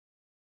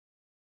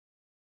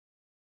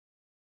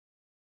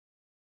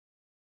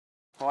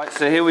Alright,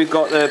 so here we've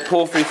got the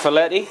Porphyry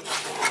Filetti.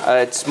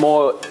 It's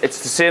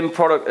the same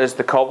product as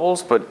the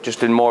cobbles, but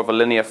just in more of a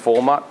linear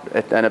format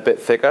and a bit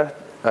thicker.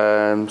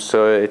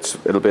 So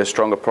it'll be a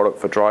stronger product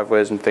for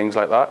driveways and things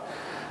like that.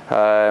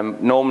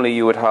 Normally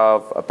you would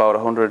have about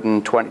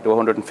 120 to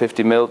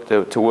 150 mil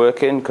to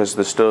work in, because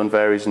the stone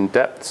varies in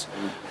depths.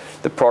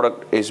 The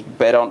product is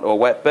bed onto a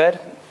wet bed,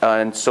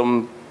 and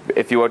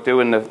if you are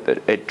doing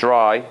it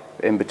dry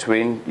in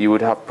between, we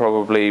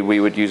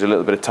would use a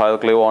little bit of tile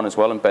glue on as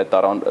well and bed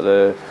that onto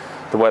the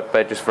wet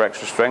bed just for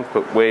extra strength.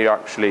 But we're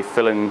actually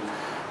filling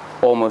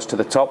almost to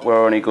the top.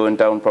 We're only going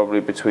down probably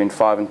between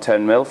 5 and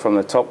 10 mil from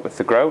the top with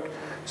the grout,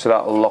 so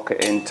that'll lock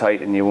it in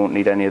tight and you won't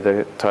need any of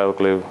the tile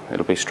glue.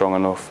 It'll be strong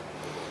enough.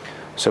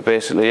 So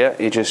basically, yeah,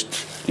 you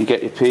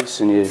get your piece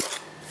and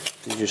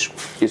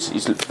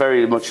it's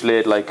very much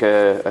laid like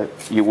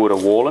you would a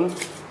walling.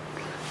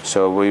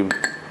 So we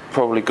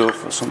probably go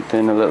for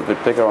something a little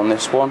bit bigger on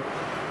this one.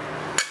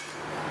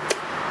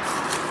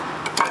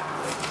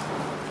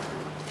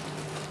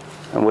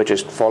 And we're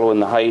just following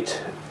the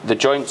height. The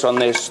joints on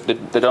this,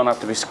 they don't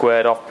have to be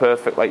squared off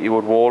perfect like you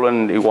would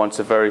walling. It wants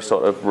a very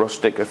sort of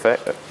rustic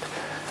effect.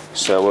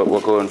 So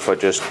we're going for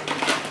just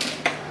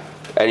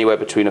anywhere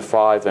between a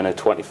 5 and a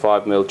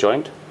 25 mil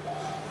joint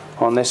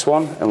on this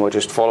one, and we're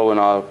just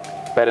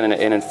bedding it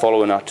in and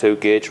following our 2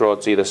 gauge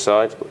rods either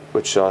side,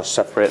 which are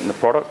separating the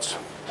products.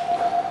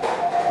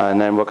 And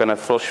then we're going to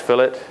flush fill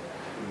it,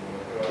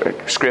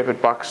 scrape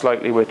it back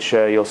slightly, which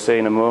you'll see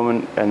in a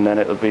moment, and then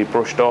it'll be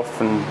brushed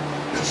off and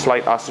a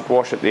slight acid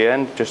wash at the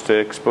end just to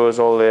expose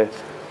all the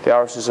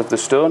arises of the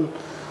stone,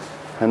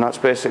 and that's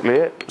basically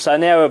it. So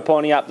now we're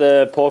pointing up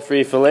the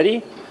Porphyry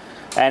Filetti,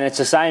 and it's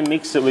the same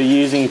mix that we're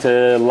using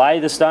to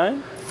lay the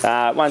stone.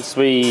 Once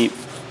we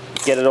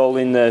get it all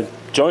in the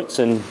joints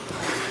and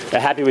are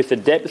happy with the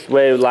depth,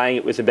 we're laying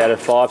it with about a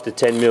 5 to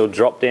 10 mil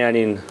drop down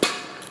in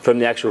from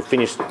the actual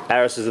finished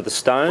arises of the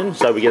stone,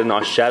 so we get a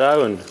nice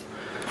shadow and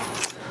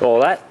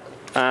all that.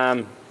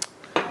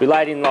 We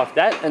lay it in like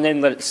that and then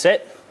let it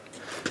set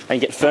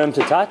and get firm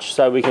to touch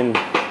so we can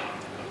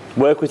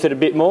work with it a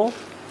bit more.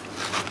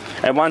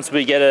 And once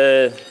we get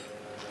a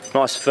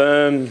nice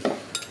firm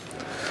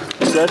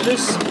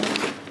surface,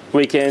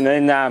 we can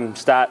then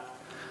start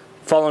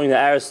following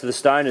the aris to the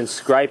stone and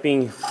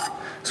scraping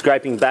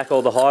back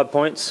all the high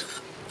points.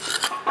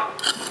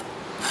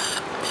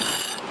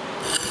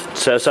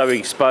 So we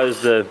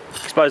expose the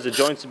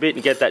joints a bit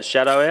and get that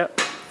shadow out.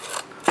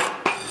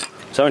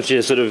 So once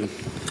you're sort of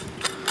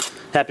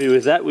happy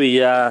with that, we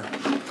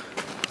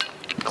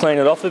clean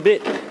it off a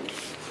bit,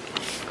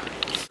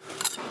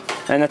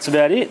 and that's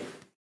about it.